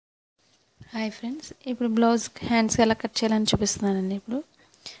Hi friends, ఇప్పుడు blouse hands ఎలా cut చేయాలని చూపిస్తున్నానండి. ఇప్పుడు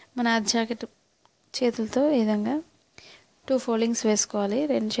మన జాకెట్ చేతులతో ఈ విధంగా 2 ఫోల్డింగ్స్ వేసుకోవాలి.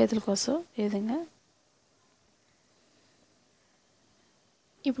 2 చేతుల కోసం ఈ విధంగా.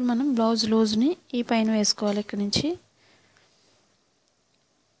 ఇప్పుడు మనం బ్లౌజ్ లూజ్ని ఈ పైన వేసుకోవాలి ఇక్కడి నుంచి.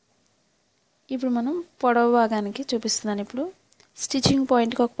 ఇప్పుడు మనం పొడవు భాగానికి చూపిస్తున్నాను. ఇప్పుడు స్టిచ్చింగ్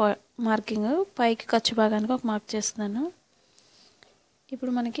పాయింట్కి ఒక మార్కింగ్, పైకి ఖర్చు భాగానికి ఒక మార్క్ చేస్తున్నాను.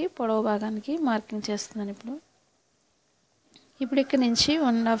 ఇప్పుడు మనకి పొడవు భాగానికి మార్కింగ్ చేస్తున్నాను. ఇప్పుడు ఇక్కడ నుంచి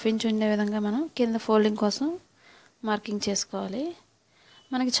 1.5 ఇంచ్ ఉండే విధంగా మనం కింద ఫోల్డింగ్ కోసం మార్కింగ్ చేసుకోవాలి.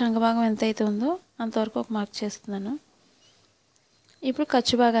 మనకి చంక భాగం ఎంత అయితే ఉందో అంతవరకు ఒక మార్క్ చేస్తున్నాను. ఇప్పుడు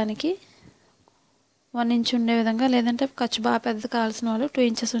ఖర్చు భాగానికి 1 ఇంచ్ ఉండే విధంగా, లేదంటే ఖర్చు బాగా పెద్ద కావాల్సిన వాళ్ళు 2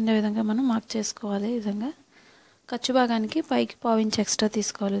 ఇంచెస్ ఉండే విధంగా మనం మార్క్ చేసుకోవాలి. ఈ విధంగా ఖర్చు భాగానికి పైకి 1/2 ఇంచ్ ఎక్స్ట్రా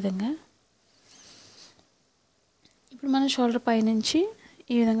తీసుకోవాలి. ఈ విధంగా ఇప్పుడు మనం షోల్డర్ పై నుంచి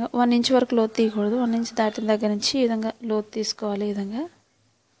ఈ విధంగా 1 ఇంచ్ వరకు లోతు తీయకూడదు. 1 ఇంచ్ దాటిన దగ్గర నుంచి ఈ విధంగా లోతు తీసుకోవాలి. ఈ విధంగా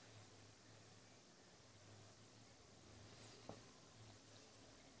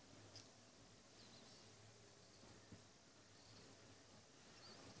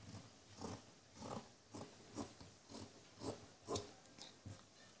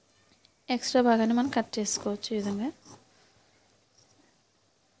ఎక్స్ట్రా భాగాన్ని మనం కట్ చేసుకోవచ్చు. ఈ విధంగా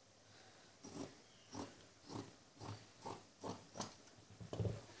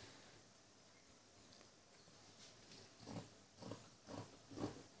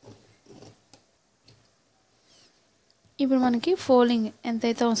ఇప్పుడు మనకి ఫోల్డింగ్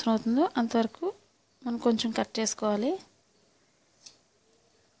ఎంతైతే అవసరం అవుతుందో అంతవరకు మనం కొంచెం కట్ చేసుకోవాలి.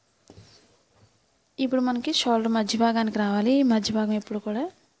 ఇప్పుడు మనకి షోల్డర్ మధ్య భాగానికి రావాలి. ఈ మధ్య భాగం ఎప్పుడు కూడా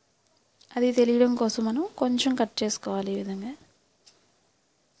అది తెలియడం కోసం మనం కొంచెం కట్ చేసుకోవాలి. ఈ విధంగా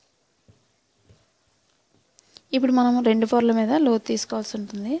ఇప్పుడు మనం 2 పొరల మీద లోతు తీసుకోవాల్సి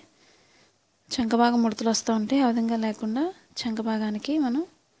ఉంటుంది. చంక భాగం ముడతలు వస్తూ ఉంటే ఆ విధంగా లేకుండా చంక భాగానికి మనం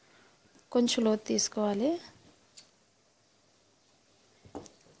కొంచెం లోతు తీసుకోవాలి.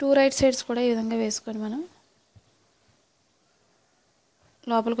 2 రైట్ సైడ్స్ కూడా ఈ విధంగా వేసుకొని మనం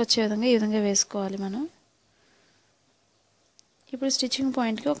లోపలికి వచ్చే విధంగా ఈ విధంగా వేసుకోవాలి. మనం ఇప్పుడు స్టిచ్చింగ్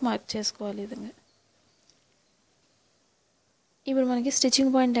పాయింట్కి ఒక మార్క్ చేసుకోవాలి. ఈ విధంగా ఇప్పుడు మనకి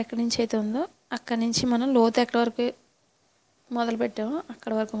స్టిచ్చింగ్ పాయింట్ ఎక్కడి నుంచి అయితే ఉందో అక్కడి నుంచి మనం లోతు ఎక్కడి వరకు మొదలు పెట్టామో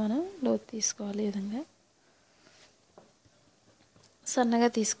అక్కడ వరకు మనం లోతు తీసుకోవాలి. ఈ విధంగా సన్నగా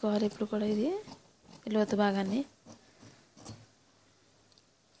తీసుకోవాలి. ఇప్పుడు కూడా ఇది లోతు భాగాన్ని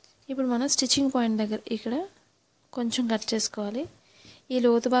ఇప్పుడు మనం స్టిచ్చింగ్ పాయింట్ దగ్గర ఇక్కడ కొంచెం కట్ చేసుకోవాలి. ఈ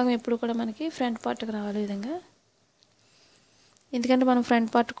లోతు భాగం ఎప్పుడు కూడా మనకి ఫ్రంట్ పార్ట్కి రావాలి. ఈ విధంగా ఎందుకంటే మనం ఫ్రంట్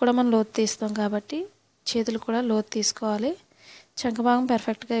పార్ట్ కూడా మనం లోతు తీస్తాం కాబట్టి చేతులు కూడా లోతు తీసుకోవాలి. చంక భాగం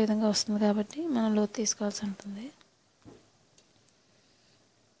పర్ఫెక్ట్గా ఈ విధంగా వస్తుంది కాబట్టి మనం లోతు తీసుకోవాల్సి ఉంటుంది.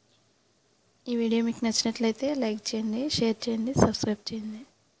 ఈ వీడియో మీకు నచ్చినట్లయితే లైక్ చేయండి, షేర్ చేయండి, సబ్స్క్రైబ్ చేయండి.